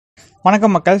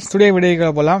வணக்கம் மக்கள், டுடே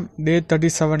வீடியோக்குள்ள போகலாம். டே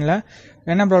 37ல்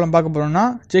என்ன ப்ராப்ளம் பார்க்க போகிறோம்னா,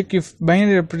 check if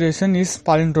binary representation is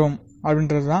palindrome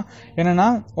அப்படின்றது தான். என்னென்னா,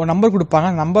 ஒரு நம்பர் கொடுப்பாங்க,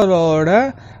 நம்பரோட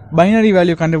பைனரி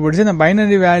வேல்யூ கண்டுபிடிச்சி அந்த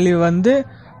பைனரி வேல்யூ வந்து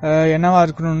என்னவா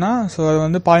இருக்கணும்னா, ஸோ அது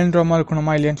வந்து பாலிண்ட்ரோமாக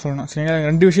இருக்கணுமா இல்லையான்னு சொல்லணும். சரிங்களா,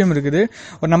 ரெண்டு விஷயம் இருக்குது.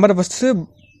 ஒரு நம்பரை ஃபஸ்ட்டு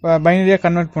பைனரியாக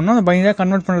கன்வெர்ட் பண்ணணும், அந்த பைனரியாக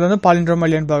கன்வெர்ட் பண்ணுறது வந்து பாலிண்ட்ரோமா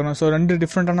இல்லையான்னு பார்க்கணும். ஸோ ரெண்டு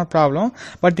டிஃப்ரெண்ட்டான ப்ராப்ளம்,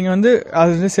 பட் இங்கே வந்து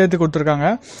அது வந்து சேர்த்து கொடுத்துருக்காங்க.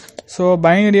 ஸோ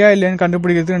பைனரியாக இல்லையான்னு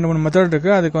கண்டுபிடிக்கிறதுக்கு 2-3 மெத்தட்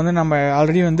இருக்குது. அதுக்கு வந்து நம்ம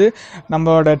ஆல்ரெடி வந்து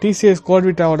நம்மளோட டிசிஎஸ்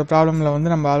கோட்விட்டாவோட ப்ராப்ளமில் வந்து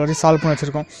நம்ம ஆல்ரெடி சால்வ் பண்ணி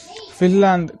வச்சுருக்கோம். ஃபில்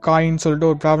அண்ட் காயின்னு சொல்லிட்டு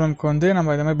ஒரு ப்ராப்ளம்க்கு வந்து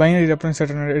நம்ம இந்த மாதிரி பைனரி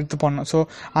ரெப்ரசன்டேஷன் எடுத்து பண்ணோம். ஸோ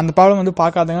அந்த ப்ராப்ளம் வந்து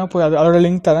பார்க்காதங்க போய் அதோட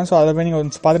லிங்க் தரேன். ஸோ அதை போய் நீங்கள்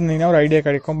வந்து பார்த்துருந்தீங்கன்னா ஒரு ஐடியா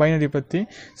கிடைக்கும் பைனரி பற்றி.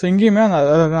 ஸோ இங்கேயுமே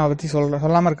அதை பற்றி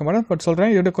சொல்லாமல் இருக்க மாட்டேன், பட்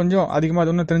சொல்கிறேன். இதோட கொஞ்சம் அதிகமாக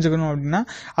அது ஒன்று தெரிஞ்சுக்கணும் அப்படின்னா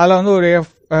அதில் வந்து ஒரு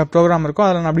ப்ரோக்ராம் இருக்கும்,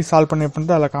 அதில் நான் அப்படி சால்வ் பண்ணி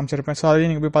பண்ணிட்டு அதில் காமிச்சிருப்பேன். ஸோ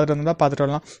அதையும் நீங்கள் போய் பார்த்துட்டு வந்தால் பார்த்துட்டு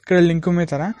வரலாம். கீழே லிங்க்குமே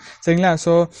தரேன். சரிங்களா,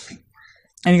 ஸோ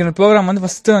எனக்கு அந்த ப்ரோக்ராம் வந்து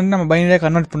ஃபஸ்ட்டு வந்து நம்ம பைனரியாக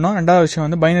கன்வெர்ட் பண்ணோம். ரெண்டாவது விஷயம்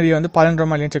வந்து பைனரியை வந்து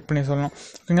பாலிண்ட்ரோமா இல்லைன்னு செக் பண்ணி சொல்லணும்.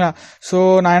 ஓகேங்களா, ஸோ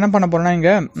நான் என்ன பண்ண போகிறேன்னா,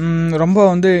 இங்கே ரொம்ப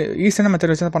வந்து ஈஸியான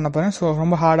மெத்தட் வச்சு தான் பண்ண போகிறேன். ஸோ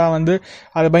ரொம்ப ஹார்டாக வந்து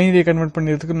அதை பைனரியை கன்வெர்ட்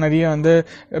பண்ணுறதுக்கு நிறைய வந்து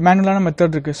மேனுவலான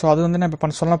மெத்தட் இருக்குது. ஸோ அது வந்து நான் இப்போ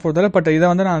சொல்ல போகிறதில்ல, பட் இதை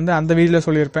வந்து நான் வந்து அந்த வீடியோவில்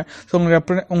சொல்லியிருப்பேன். ஸோ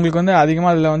உங்களுக்கு வந்து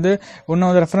அதிகமாக அதில் வந்து இன்னும்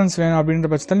வந்து ரெஃபரன்ஸ் வேணும்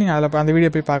அப்படின்ற பட்சத்தில் நீங்கள் அதில் அந்த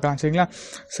வீடியோ போய் பார்க்கலாம். சரிங்களா,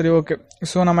 சரி, ஓகே.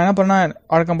 ஸோ நம்ம என்ன பண்ணால்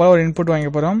வழக்கம் போல் ஒரு இன்புட்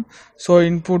வாங்க போகிறோம். ஸோ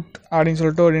இன்புட் அப்படின்னு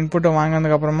சொல்லிட்டு ஒரு இன்புட்டை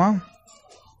வாங்கினதுக்கப்புறமா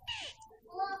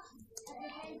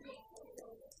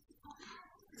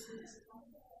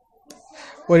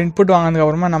ஒரு இன்புட்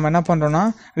வாங்கினதுக்கப்புறமா நம்ம என்ன பண்ணுறோன்னா,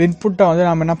 அந்த இன்புட்டை வந்து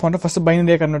நம்ம என்ன பண்ணுறோம், ஃபஸ்ட்டு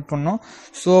பைனரியாக கன்வெர்ட் பண்ணணும்.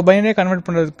 ஸோ பைனரியாக கன்வெர்ட்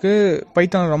பண்ணுறதுக்கு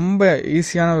பைத்தான் ரொம்ப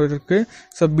ஈஸியான ஒரு இருக்குது.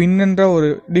 ஸோ பின்னுன்ற ஒரு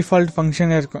டிஃபால்ட்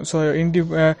ஃபங்க்ஷனே இருக்கும். ஸோ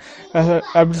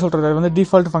எப்படி சொல்கிறது, அது வந்து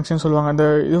டிஃபால்ட் ஃபங்க்ஷன் சொல்லுவாங்க. அந்த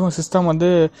இதுவும் சிஸ்டம் வந்து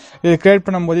இது கிரியேட்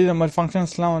பண்ணும்போது இந்த மாதிரி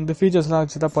ஃபங்க்ஷன்ஸ்லாம் வந்து ஃபீச்சர்ஸ்லாம்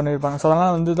வச்சு தான் பண்ணியிருப்பாங்க. ஸோ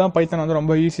அதனால் வந்து தான் பைத்தான் வந்து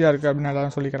ரொம்ப ஈஸியாக இருக்குது அப்படின்னு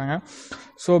எல்லாரும் சொல்லிக்கிறாங்க.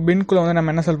 ஸோ பின்குள்ளே வந்து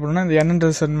நம்ம என்ன செல் பண்ணணும்னா, இந்த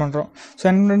என்னன்றது சென்ட் பண்ணுறோம். ஸோ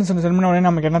என்னன்றது சென்ட் பண்ண உடனே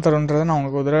நமக்கு என்ன தருன்றதை நான்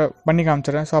உங்களுக்கு ஒரு தடவை பண்ணி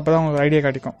காமிச்சிடுறேன். ஸோ அப்போ தான் உங்களுக்கு ஐடியா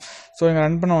கிடைக்கும். ஸோ இங்கே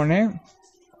ரன் பண்ண உடனே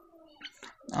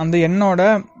அந்த எண்ணோட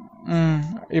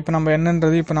இப்போ நம்ம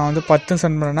என்னன்றது இப்போ நான் வந்து 10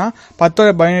 சென்ட் பண்ணேன்னா 10ஓட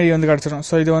பைனரி வந்து கிடச்சிடும்.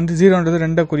 ஸோ இது வந்து 0ன்றது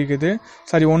 2 குறிக்குது.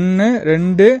 சாரி, 1,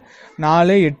 2,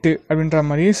 4, 8 அப்படின்ற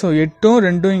மாதிரி. ஸோ 8ம்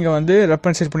 2ம் இங்கே வந்து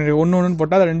ரெப்ரசன்ட் பண்ணிடுது. 1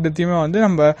 போட்டால் அது ரெண்டுத்தையுமே வந்து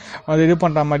நம்ம அது இது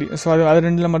பண்ணுற மாதிரி. ஸோ அது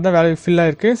ரெண்டில் மட்டும் தான் வேல்யூ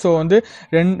ஃபில்லாக இருக்குது. ஸோ வந்து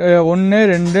 1,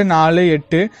 2, 4,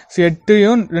 8. ஸோ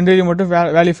 8யும் 2லையும் மட்டும்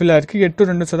வேல்யூ ஃபில்லாக இருக்குது. 8,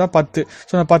 2 சேர்த்தா 10.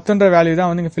 ஸோ அந்த 10ன்ற வேல்யூ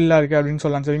தான் வந்து இங்கே ஃபில்லாக இருக்குது அப்படின்னு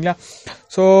சொல்லலாம். சரிங்களா,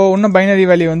 ஸோ இன்னும் பைனரி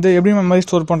வேல்யூ வந்து எப்படி மெமரி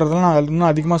ஸ்டோர் பண்ணுறதுலாம் நான்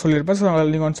இன்னும் அதிகமாக சொல்லியிருப்பேன். ஸோ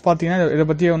நீங்கள் ஒன்ஸ் பார்த்தீங்கன்னா இதை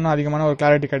பற்றி இன்னும் அதிகமான ஒரு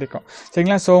கிளாரிட்டி கிடைக்கும்.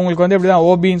 சரிங்களா, ஸோ உங்களுக்கு வந்து எப்படி தான்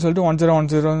ஓபின்னு சொல்லிட்டு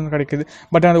 1010 கிடைக்குது.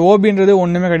 பட் அந்த ஓபின்றது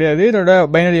ஒன்றுமே கிடையாது, இதோட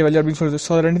பைனரி வேல்யூ அப்படின்னு சொல்லிட்டு.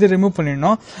 ஸோ ரெண்டுத்தையும் ரிமூவ்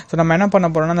பண்ணிடணும். ஸோ நம்ம என்ன பண்ண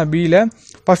போகிறோம்னா, அந்த பியில்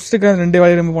ஃபஸ்ட்டுக்கு 2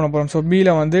 வேல்யூ ரிமூவ் பண்ண போகிறோம். ஸோ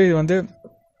பியில் வந்து இது வந்து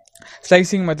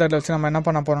ஸ்லைசிங் மெத்தடில் வச்சு நம்ம என்ன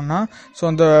பண்ண போகிறோம்னா, ஸோ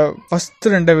அந்த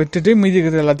ஃபஸ்ட்டு 2 விட்டுட்டு மீதி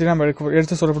இருக்கிறது எல்லாத்தையும் நம்ம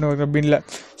எடுத்து ஸ்டோர் பண்ணி வைக்கிற பின்னில்.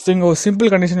 ஸோ இங்கே ஒரு சிம்பிள்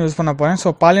கண்டிஷன் யூஸ் பண்ண போகிறேன்.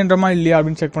 ஸோ பாலிண்ட்ரோமா இல்லையா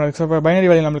அப்படின்னு செக் பண்ணுறது. ஸோ இப்போ பைனரி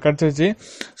வேல்யூ நம்மளுக்கு கிடச்சிருச்சு.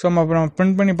 ஸோ நம்ம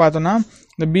பிரிண்ட் பண்ணி பார்த்தோன்னா,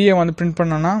 இந்த பிஏ வந்து பிரிண்ட்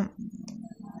பண்ணோன்னா,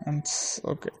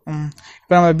 ஓகே,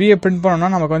 இப்போ நம்ம பிஏ பிரிண்ட்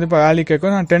பண்ணோம்னா நமக்கு வந்து இப்போ வேல்யூ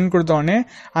கேட்கும். நான் 10 கொடுத்தோடனே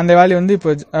அந்த வேல்யூ வந்து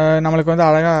இப்போ நம்மளுக்கு வந்து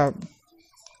அழகாக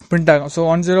பிரிண்ட் ஆகும். ஸோ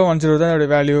 1010 தான் அதோட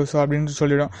வேல்யூ. ஸோ அப்படின்னு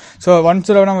சொல்லிவிடும். ஸோ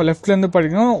 10 நம்ம லெஃப்ட்லேருந்து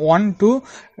படிக்கணும். 1, 2,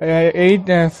 8,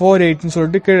 4, 8ன்னு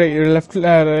சொல்லிட்டு கீழே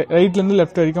ரைட்லேருந்து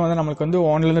லெஃப்ட் வரைக்கும் வந்து நம்மளுக்கு வந்து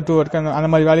 1லேருந்து 2 வரைக்கும் அந்த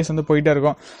மாதிரி வேல்யூஸ் வந்து போயிட்டே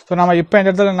இருக்கும். ஸோ நம்ம இப்போ இந்த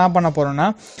இடத்துல என்ன பண்ண போகிறோம்னா,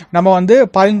 நம்ம வந்து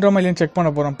பாலிண்ட்ரோமா இல்லைன்னு செக்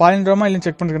பண்ண போகிறோம். பாலிண்ட்ரோமா இல்லைன்னு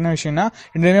செக் பண்ணுறது என்ன விஷயம்னா,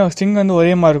 ரெண்டுமே ஒரு ஸ்ட்ரிங் வந்து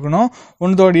ஒரே மாதிரி இருக்கணும்.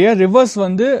 உன்னோடைய ரிவர்ஸ்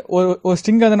வந்து ஒரு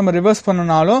ஸ்ட்ரிங்கை வந்து நம்ம ரிவர்ஸ்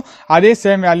பண்ணனாலும் அதே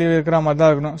சேம் வேல்யூ இருக்கிற மாதிரி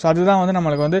தான் இருக்கணும். ஸோ அதுதான் வந்து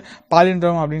நம்மளுக்கு வந்து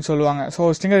பாலிண்ட்ரோம் அப்படின்னு சொல்லுவாங்க.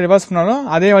 ஸோ ஸ்ட்ரிங்கை ரிவர்ஸ் பண்ணாலும்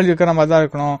அதே வேல்யூ இருக்கிற மாதிரி தான்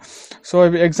இருக்கணும். ஸோ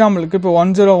இப்போ எக்ஸாம்பிளுக்கு இப்போ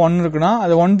 101 இருக்குன்னா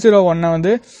அது 101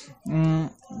 வந்து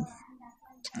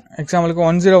எக்ஸாம்பிளுக்கு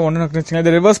 101 இருக்குன்னு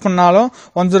இது ரிவர்ஸ் பண்ணாலும்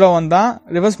 101 தான்,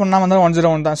 ரிவர்ஸ் பண்ணாமல் இருந்தாலும்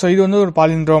 101 தான். ஸோ இது வந்து ஒரு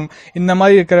பாலிண்ட்ரோம். இந்த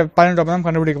மாதிரி இருக்கிற பாலிண்ட்ரோம் தான்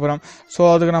கண்டுபிடிக்க போகிறோம். ஸோ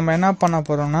அதுக்கு நம்ம என்ன பண்ண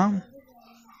போகிறோம்னா,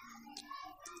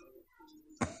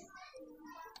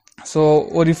 ஸோ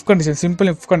ஒரு if condition, simple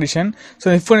if condition. So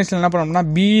if condition என்ன பண்ணோம்னா,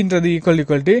 பின்றது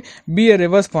ஈக்குவல் டு பியை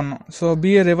ரிவர்ஸ் பண்ணணும். ஸோ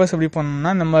பியை ரிவர்ஸ் எப்படி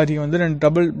பண்ணணும்னா, இந்த மாதிரி வந்து 2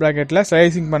 டபுள் ப்ராக்கெட்டில்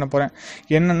ஸ்லைசிங் பண்ண போகிறேன்.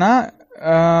 என்னென்னா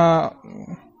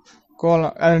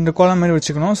கோலம் 2 கோலம் மாதிரி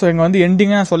வச்சுக்கணும். ஸோ இங்கே வந்து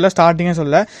எண்டிங்காக சொல்ல, ஸ்டார்டிங்கே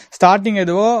சொல்ல. ஸ்டார்டிங்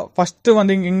எதுவோ ஃபஸ்ட்டு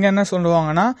வந்து இங்கே என்ன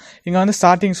சொல்லுவாங்கன்னா, இங்கே வந்து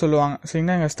ஸ்டார்டிங் சொல்லுவாங்க.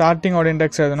 சரிங்களா, இங்கே ஸ்டார்டிங்கோட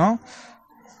இண்டெக்ஸ் எழுதணும்.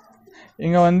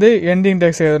 இங்கே வந்து எண்டிங்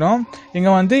டெக்ஸ்ட் எழுதணும்.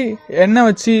 இங்கே வந்து என்ன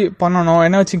வச்சு பண்ணணும்,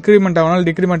 என்ன வச்சு இன்க்ரிமெண்ட் ஆகணும்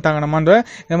டிக்ரிமெண்ட் ஆகணுமான்ற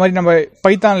இந்த மாதிரி நம்ம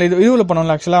பைத்தானில் இதுவில்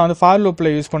பண்ணுவோம்ல. ஆக்சுவலாக வந்து ஃபார் லூப்பில்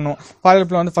யூஸ் பண்ணுவோம். ஃபார்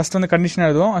லூப்பில் வந்து ஃபஸ்ட் வந்து கண்டிஷன்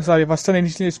எழுதுவோம், ஃபஸ்ட் வந்து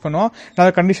இனிஷியல் யூஸ் பண்ணுவோம்,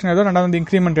 ரெண்டாவது கண்டிஷன் எழுதுவோம், ரெண்டாவது வந்து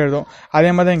இன்க்ரிமெண்ட் எழுதுவோம்.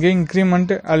 அதே மாதிரி தான் இங்கே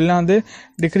இன்க்ரிமெண்ட் எல்லாம் வந்து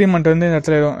டிக்ரிமெண்ட் வந்து இந்த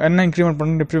இடத்துல எழுதுவோம். என்ன இன்க்ரிமெண்ட்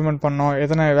பண்ணணும், டிக்ரிமெண்ட் பண்ணணும்,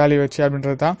 எத்தனை வேல்யூ வச்சு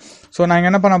அப்படின்றது தான். ஸோ நான்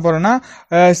என்ன பண்ண போகிறேன்னா,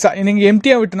 நீங்கள்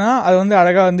எம்டியாக விட்டுனா அது வந்து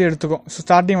அழகாக வந்து எடுத்துக்கும். ஸோ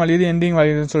ஸ்டார்டிங் வேல்யூ இது எண்டிங்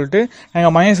வேல்யூன்னு சொல்லிட்டு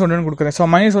நாங்கள் -1 கொடுக்குறேன். ஸோ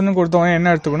 -1 கொடுத்தவொடனே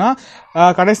என்ன எடுத்துக்கோன்னா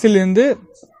கடைசியிலேருந்து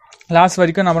லாஸ்ட்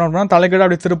வரைக்கும் நம்ம என்ன பண்ணோம் தலைகீழ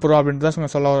அப்படி திருப்புறோம் அப்படின்ட்டு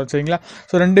தான் சொல்ல வரோம். சரிங்களா?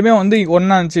 ஸோ ரெண்டுமே வந்து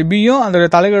ஒன்றா இருந்துச்சு, பியும் அந்த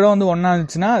தலைகீழும் வந்து ஒன்றா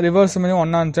இருந்துச்சுன்னா, ரிவர்ஸ் மாதிரி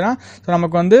ஒன்றா இருந்துச்சுன்னா ஸோ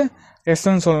நமக்கு வந்து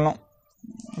எஸ்ன்னு சொல்லணும்.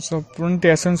 ஸோ பிரிண்ட்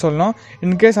எஸ்ன்னு சொல்லணும்.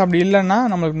 இன்கேஸ் அப்படி இல்லைன்னா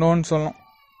நம்மளுக்கு நோன்னு சொல்லணும்.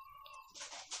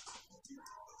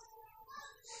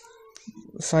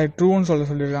 ட்ரூன்னு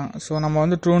சொல்லியிருக்காங்க. ஸோ நம்ம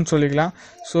வந்து ட்ரூன்னு சொல்லிக்கலாம்.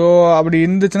 ஸோ அப்படி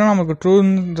இருந்துச்சுன்னா நமக்கு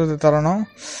ட்ரூன்றது தரணும்.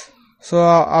 ஸோ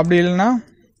அப்படி இல்லைன்னா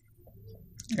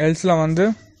எல்ஸில் வந்து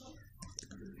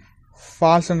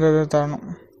ஃபால்ஸ்ன்றது தரணும்.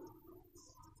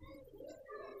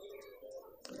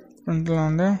 ஃப்ரண்ட்டில்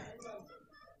வந்து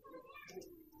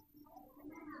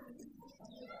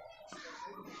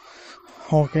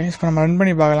ஓகே. இப்போ நம்ம ரன்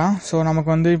பண்ணி பார்க்கலாம். ஸோ நமக்கு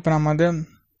வந்து இப்போ நம்ம வந்து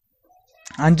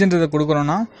 5ன்றதை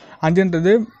கொடுக்குறோன்னா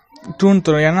 5ன்றது ட்ரூன்னு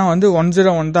தரும். ஏன்னா வந்து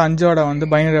 101 தான் 5ஓட வந்து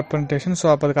பைனரி ரெப்ரசன்டேஷன். ஸோ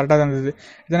அப்போ அது கரெக்டாக தான் இருந்தது.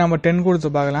 இதை நம்ம 10 கொடுத்து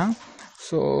பார்க்கலாம்.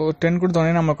 ஸோ 10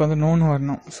 கொடுத்தோடனே நமக்கு வந்து நோன்னு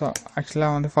வரணும். ஸோ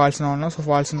ஆக்சுவலாக வந்து ஃபால்ஸ்னு வரணும். ஸோ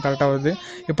ஃபால்ஸ்னு கரெக்டாக வருது.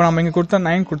 இப்போ நம்ம இங்கே கொடுத்தா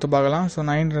 9 கொடுத்து பார்க்கலாம். ஸோ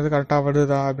 9ன்றது கரெக்டாக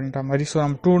வருதா அப்படின்ற மாதிரி. ஸோ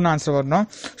நம்ம ட்ரூன்னு ஆன்சர் வரணும்.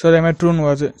 ஸோ அதே மாதிரி ட்ரூன்னு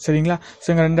வருது. சரிங்களா? ஸோ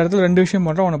இங்கே 2 இடத்துல 2 விஷயம்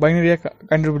பண்ணுறோம். ஒன்று பைனரியாக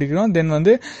கண்டுபிடிக்கிறோம். தென்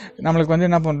வந்து நம்மளுக்கு வந்து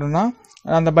என்ன பண்ணுறோம்னா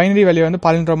அந்த பைனரி வேல்யூ வந்து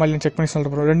பாலிண்ட்ரோம் இல்லைன்னு செக் பண்ணி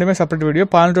சொல்கிறோம். ரெண்டுமே செப்பரேட் வீடியோ.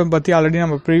 பாலிண்ட்ரோம் பற்றி ஆல்ரெடி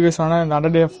நம்ம ப்ரீவியஸான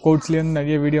 100 Days of Codesலேருந்து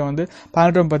நிறைய வீடியோ வந்து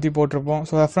பாலிண்ட்ரோம் பற்றி போட்டிருப்போம்.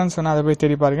 ஸோ ரெஃபரன்ஸ் வேணால் அதை போய்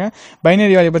தேடி பாருங்க.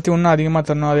 பைனரி வேல்யூ பற்றி இன்னும் அதிகமாக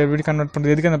தரணும், அதை எப்படி கன்வெர்ட்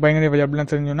பண்ணுறது, எதுக்கு அந்த பைனரி வேல்யூ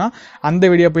அப்படிலாம் தெரிஞ்சுன்னா அந்த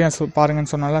வீடியோ போய்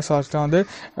பாருங்கன்னு சொன்னால. ஸோ அதில் வந்து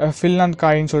ஃபில் அண்ட்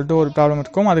காயின்னு சொல்லிட்டு ஒரு ப்ராப்ளம்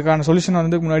இருக்கும். அதுக்கான சொல்யூஷன்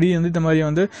வந்து முன்னாடி வந்து இந்த மாதிரி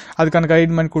வந்து அதுக்கான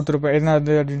கைட் மாதிரி கொடுத்துருப்பேன், என்ன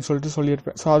அது அப்படின்னு சொல்லிட்டு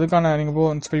சொல்லியிருப்பேன். ஸோ அதுக்கான நீங்கள்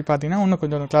போய் பார்த்தீங்கன்னா இன்னும்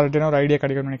கொஞ்சம் கிளாரிட்டியான ஒரு ஐடியா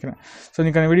கிடைக்கும்னு நினைக்கிறேன். ஸோ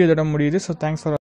இதுக்கான வீடியோ இதோட முடியுது. So thanks for